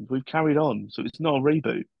happened. We've carried on, so it's not a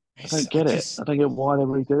reboot. I It's don't I get it. I just don't get why they're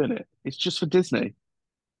redoing it. It's just for Disney.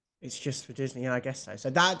 it's just for Disney, yeah, I guess so. So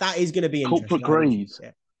that is going to be Corporate interesting. I'm interested greed. to see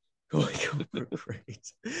it. Corporate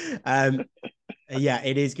great. Yeah,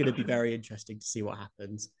 it is going to be very interesting to see what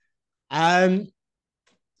happens. Um,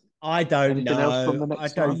 I don't Anything else from know. the I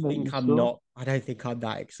next don't time that you think I'm saw? not. I don't think I'm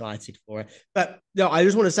that excited for it. But no, I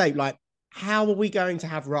just want to say, like, how are we going to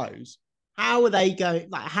have Rose? How are they going?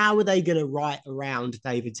 Like, how are they going to write around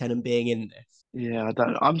David Tennant being in this? Yeah, I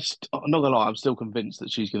don't. I'm not gonna lie. I'm still convinced that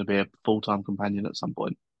she's going to be a full-time companion at some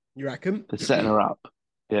point. You reckon? They're setting her up.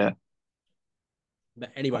 Yeah,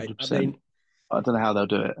 But anyway, I 100%. mean, I don't know how they'll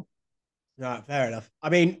do it. no, fair enough. I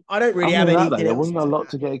mean, I don't really Other have than that, though, anything there else wasn't a to lot add.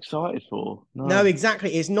 to get excited for. No, No.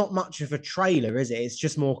 exactly. It's not much of a trailer, is it? It's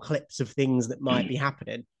just more clips of things that might be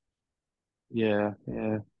happening. Yeah,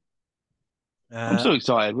 yeah. I'm Uh, still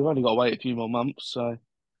excited. We've only got to wait a few more months, so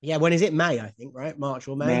yeah, when is it? May, I think, right? March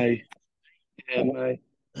or May? May. Yeah, May.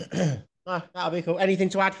 Oh, that'll be cool. Anything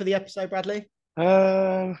to add for the episode, Bradley?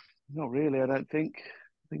 Uh, Not really. I don't think.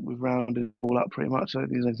 I think we've rounded it all up pretty much. I don't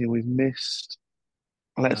think there's anything we've missed.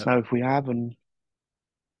 Let us No. know if we have, and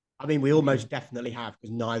I mean, we we can. almost definitely have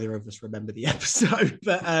because neither of us remember the episode,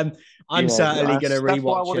 but I'm Yeah, certainly going to that's why I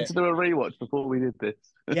rewatch wanted it. to do a rewatch before we did this.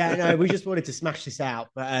 Yeah, no, we just wanted to smash this out.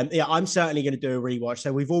 But yeah, I'm certainly going to do a rewatch.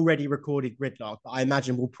 So we've already recorded Gridlock, but I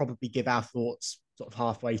imagine we'll probably give our thoughts sort of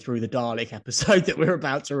halfway through the Dalek episode that we're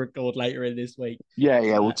about to record later in this week. Yeah,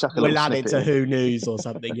 yeah. We'll chuck a little We'll add it snippet to in. Who News or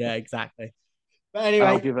something. Yeah, exactly. But And anyway,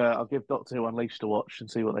 I'll give Doctor Who Unleashed a watch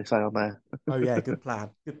and see what they say on there. oh yeah, good plan.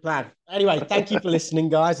 Good plan. Anyway, thank you for listening,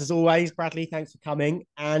 guys. As always, Bradley, thanks for coming.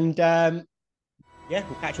 And yeah, we'll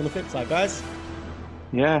catch you on the flip side, guys.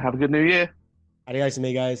 Yeah, have a good New Year. Adios,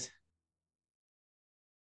 amigos.